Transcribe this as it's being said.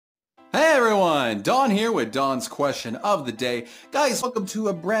everyone, Don here with Don's Question of the Day. Guys, welcome to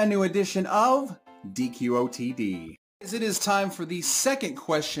a brand new edition of DQOTD. It is time for the second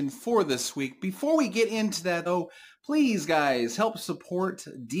question for this week. Before we get into that though, please guys, help support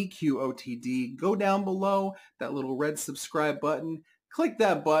DQOTD. Go down below that little red subscribe button. Click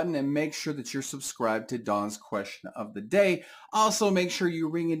that button and make sure that you're subscribed to Don's Question of the Day. Also, make sure you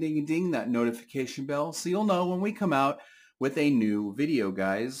ring-a-ding-a-ding that notification bell so you'll know when we come out with a new video,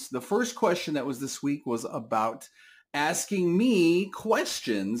 guys. The first question that was this week was about asking me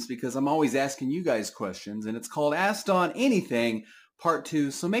questions, because I'm always asking you guys questions, and it's called Ask Don Anything Part 2.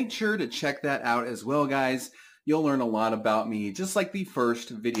 So make sure to check that out as well, guys. You'll learn a lot about me, just like the first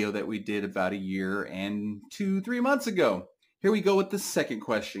video that we did about a year and 2-3 months ago. Here we go with the second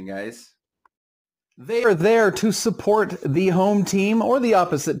question, guys. They are there to support the home team or the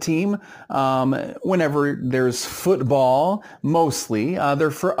opposite team whenever there's football, mostly. They're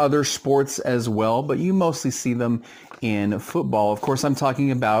for other sports as well, but you mostly see them in football. Of course, I'm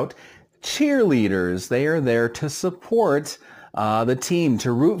talking about cheerleaders. They are there to support the team,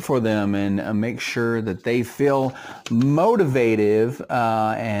 to root for them and make sure that they feel motivated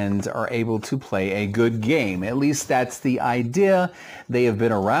and are able to play a good game. At least that's the idea. They have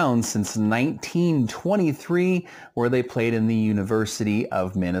been around since 1923, where they played in the University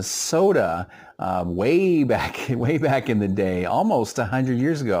of Minnesota way back in the day, almost 100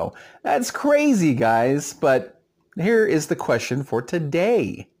 years ago. That's crazy, guys. But here is the question for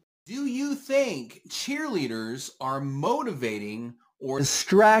today. Do you think cheerleaders are motivating or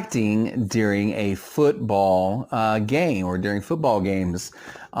distracting during a football game or during football games?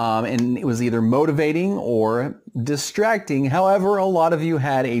 And it was either motivating or distracting. However, a lot of you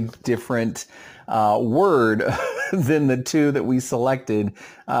had a different word than the two that we selected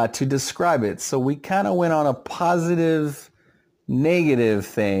to describe it. So we kind of went on a positive negative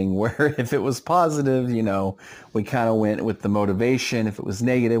thing, where if it was positive, you know, we kind of went with the motivation. If it was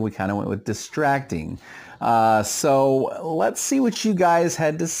negative, we kind of went with distracting. So let's see what you guys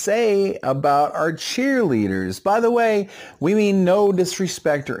had to say about our cheerleaders. By the way, we mean no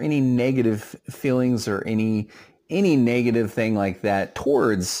disrespect or any negative feelings or any negative thing like that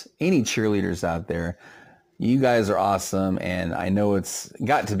towards any cheerleaders out there. You guys are awesome, and I know it's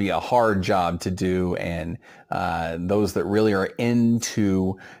got to be a hard job to do, and those that really are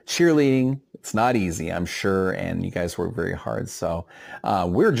into cheerleading, it's not easy, I'm sure, and you guys work very hard. So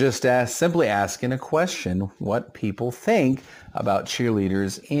we're just simply asking a question, what people think about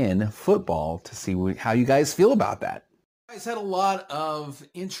cheerleaders in football, to see how you guys feel about that. You guys had a lot of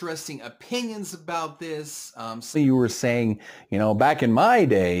interesting opinions about this. So you were saying, you know, back in my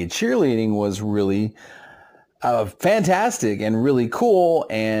day, cheerleading was really fantastic and really cool,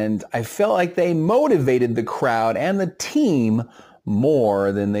 and I felt like they motivated the crowd and the team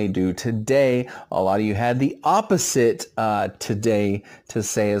more than they do today. A lot of you had the opposite today to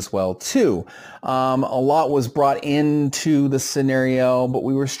say as well too. A lot was brought into the scenario, but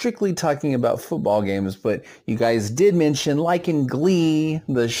we were strictly talking about football games. But you guys did mention, like in Glee,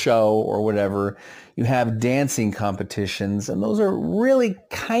 the show or whatever, you have dancing competitions, and those are really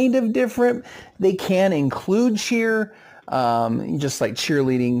kind of different. They can include cheer, just like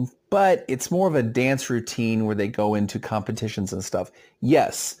cheerleading, but it's more of a dance routine where they go into competitions and stuff.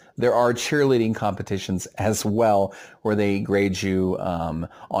 Yes, there are cheerleading competitions as well, where they grade you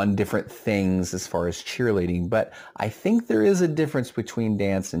on different things as far as cheerleading, but I think there is a difference between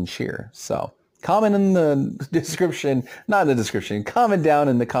dance and cheer. So comment in the description, not in the description, comment down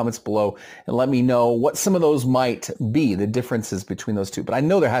in the comments below and let me know what some of those might be, the differences between those two. But I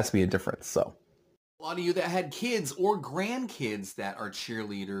know there has to be a difference. So a lot of you that had kids or grandkids that are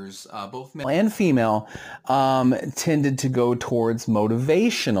cheerleaders, both male and female, tended to go towards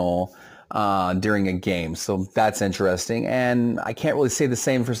motivational during a game. So that's interesting. And I can't really say the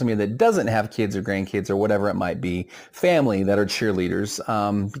same for somebody that doesn't have kids or grandkids or whatever it might be, family that are cheerleaders,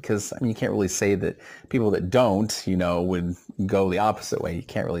 because I mean, you can't really say that people that don't, you know, would go the opposite way. You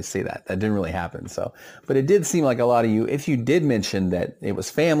can't really say that. That didn't really happen. So, but it did seem like a lot of you, if you did mention that it was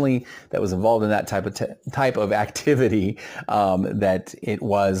family that was involved in that type of activity, that it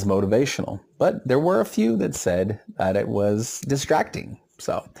was motivational. But there were a few that said that it was distracting.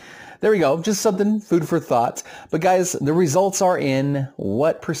 So there we go. Just something, food for thought. But guys, the results are in.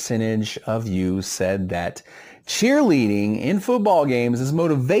 What percentage of you said that cheerleading in football games is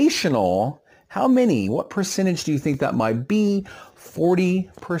motivational? How many? What percentage do you think that might be?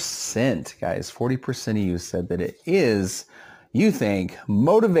 40%, guys. 40% of you said that it is you think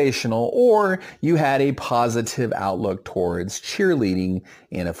motivational or you had a positive outlook towards cheerleading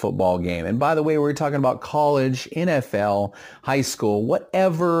in a football game. And by the way, we're talking about college, NFL, high school,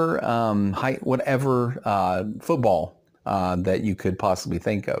 whatever football that you could possibly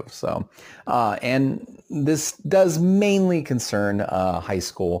think of. So, and this does mainly concern high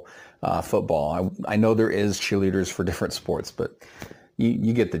school football. I know there is cheerleaders for different sports, but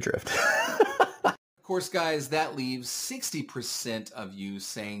you get the drift. Of course, guys, that leaves 60% of you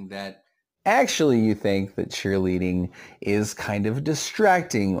saying that actually you think that cheerleading is kind of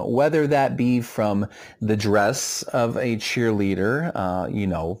distracting, whether that be from the dress of a cheerleader,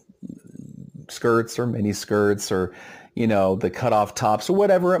 skirts or mini skirts, or, the cutoff tops or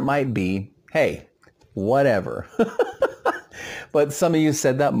whatever it might be. Hey, whatever. But some of you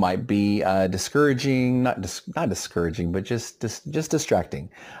said that might be discouraging, not discouraging, but just distracting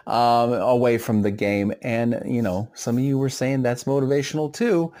away from the game. And, some of you were saying that's motivational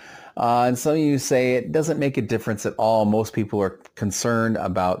too. And some of you say it doesn't make a difference at all. Most people are concerned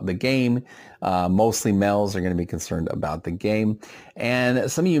about the game. Mostly males are going to be concerned about the game.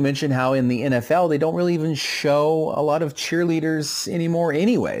 And some of you mentioned how in the NFL, they don't really even show a lot of cheerleaders anymore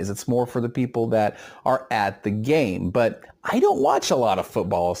anyways. It's more for the people that are at the game. But I don't watch a lot of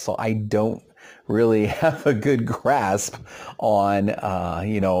football, so I don't really have a good grasp on,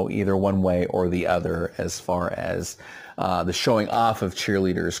 either one way or the other as far as the showing off of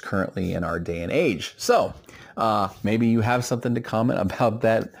cheerleaders currently in our day and age. So maybe you have something to comment about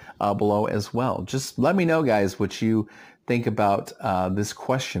that below as well. Just let me know, guys, what you think about this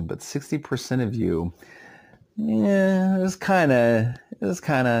question. But 60% of you, it was kind of,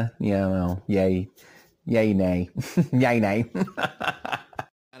 yay, nay, yay, nay.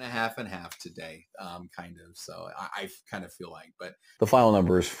 Kind of half and half today, kind of. So I kind of feel like, but the final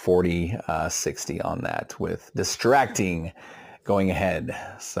number is 40-60 on that, with distracting going ahead.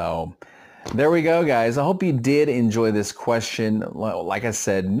 So there we go, guys. I hope you did enjoy this question. Like I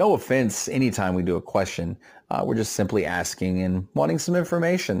said, no offense anytime we do a question. We're just simply asking and wanting some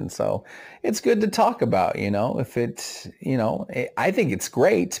information. So it's good to talk about, if it, I think it's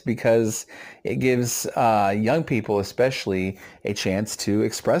great because it gives young people especially a chance to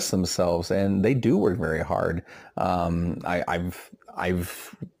express themselves, and they do work very hard. I've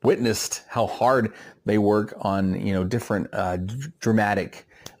witnessed how hard they work on, different dramatic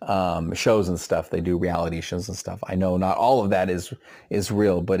shows and stuff. They do reality shows and stuff. I know not all of that is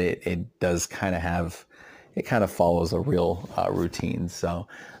real, but it does kind of have, it kind of follows a real routine. So,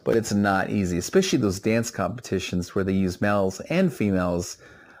 but it's not easy, especially those dance competitions where they use males and females.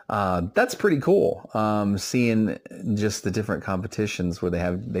 That's pretty cool. Seeing just the different competitions where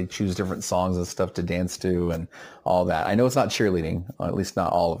they choose different songs and stuff to dance to and all that. I know it's not cheerleading, or at least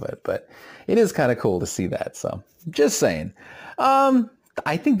not all of it, but it is kind of cool to see that. So just saying.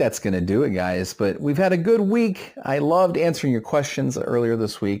 I think that's going to do it, guys, but we've had a good week. I loved answering your questions earlier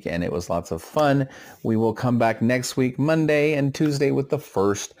this week, and it was lots of fun. We will come back next week, Monday and Tuesday, with the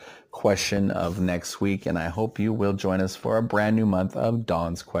first question of next week, and I hope you will join us for a brand new month of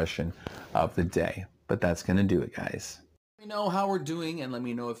Don's Question of the Day. But that's going to do it, guys. Let me know how we're doing, and let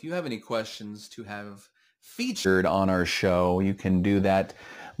me know if you have any questions to have featured on our show. You can do that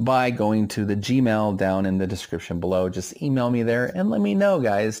by going to the Gmail down in the description below. Just email me there and let me know,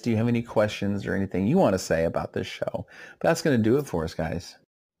 guys. Do you have any questions or anything you want to say about this show? But that's going to do it for us, guys.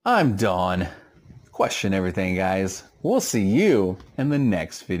 I'm Don. Question everything, guys. We'll see you in the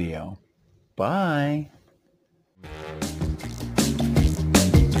next video. Bye.